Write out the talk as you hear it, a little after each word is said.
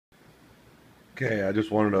Okay, I just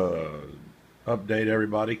wanted to update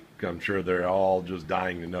everybody. I'm sure they're all just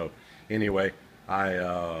dying to know. Anyway,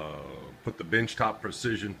 I put the benchtop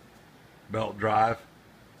precision belt drive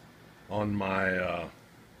on my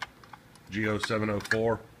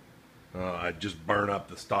G0704. I just burned up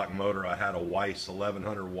the stock motor. I had a Weiss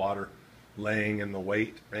 1100 water laying in the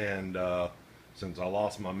weight, and since I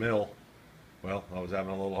lost my mill, well, I was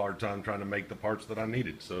having a little hard time trying to make the parts that I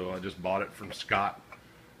needed. So I just bought it from Scott,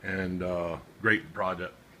 and great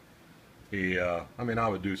project. I mean, I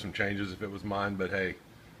would do some changes if it was mine, but hey,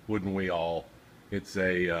 wouldn't we all? It's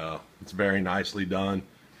very nicely done,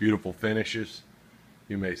 beautiful finishes.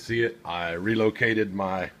 You may see it. I relocated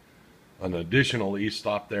an additional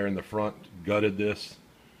EStop there in the front, gutted this,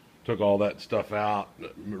 took all that stuff out,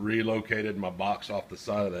 relocated my box off the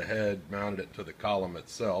side of the head, mounted it to the column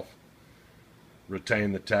itself,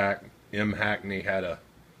 retained the tack. MHackney had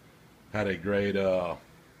a great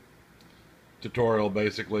tutorial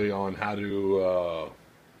basically on how to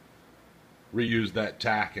reuse that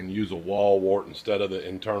tack and use a wall wart instead of the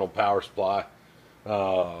internal power supply.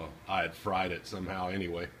 I had fried it somehow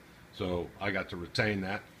anyway, so I got to retain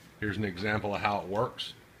that. Here's an example of how it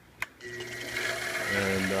works.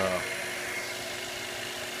 And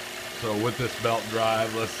so with this belt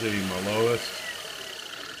drive, let's see, my lowest,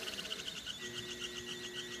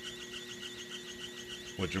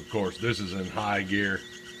 which of course this is in high gear,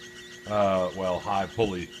 well, high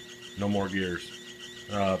pulley, no more gears,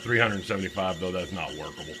 375 though, that's not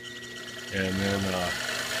workable. And then let's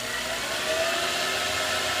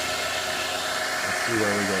see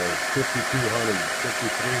where we go, 5200,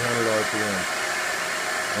 5300 RPM.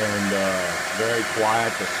 And very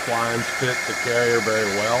quiet. The splines fit the carrier very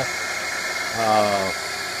well.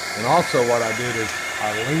 And also what I did is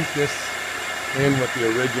I linked this in with the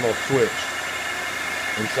original switch.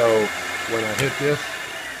 And so when I hit this,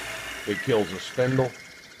 it kills a spindle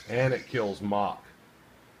and it kills mock.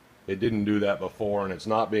 It didn't do that before, and it's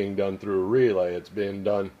not being done through a relay. It's being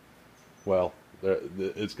done, well,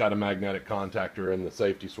 it's got a magnetic contactor in the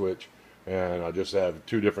safety switch, and I just have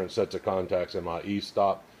two different sets of contacts in my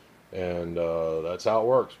EStop, and that's how it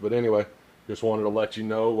works. But anyway, just wanted to let you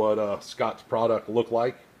know what Scott's product looked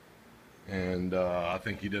like, and I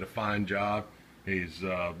think he did a fine job. He's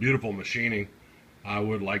beautiful machining. I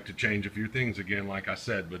would like to change a few things again, like I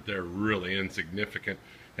said, but they're really insignificant,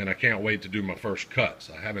 and I can't wait to do my first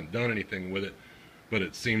cuts. I haven't done anything with it, but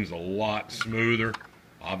it seems a lot smoother.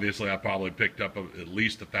 Obviously, I probably picked up at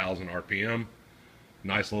least 1,000 RPM.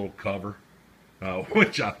 Nice little cover,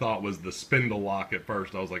 which I thought was the spindle lock at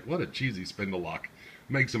first. I was like, what a cheesy spindle lock.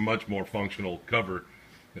 Makes a much more functional cover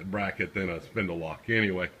bracket than a spindle lock.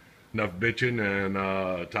 Anyway, enough bitching,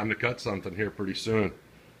 and time to cut something here pretty soon.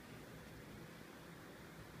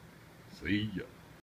 See ya.